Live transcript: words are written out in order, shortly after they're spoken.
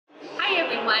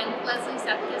I'm Leslie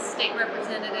Zupkus, State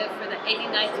Representative for the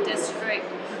 89th District,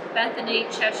 Bethany,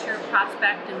 Cheshire,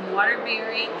 Prospect, and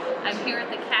Waterbury. I'm here at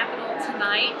the Capitol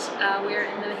tonight. We're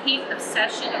in the heat of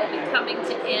session. It will be coming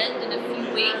to end in a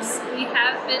few weeks. We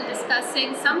have been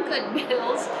discussing some good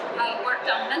bills.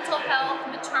 Worked on mental health,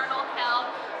 maternal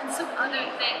health, and some other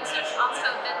things. There's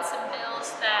also been some bills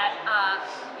that,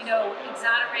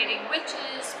 exonerating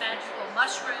witches, magical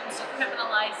mushrooms, so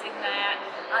criminalizing that.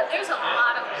 There's a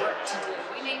lot of work to do.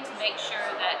 We need to make sure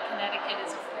that Connecticut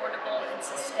is affordable and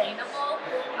sustainable.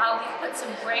 We've put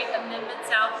some great amendments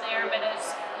out there, but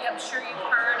as I'm sure you've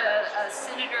heard, a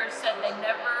senator said they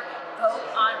never vote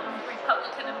on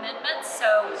Republican amendments,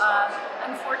 so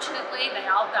unfortunately they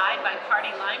all died by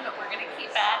party line, but we're going to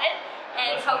keep at it,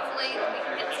 and hopefully we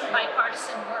can get some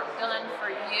bipartisan work done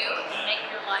for you and make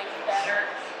your life better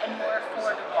and more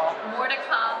affordable. More to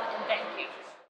come, and thank you.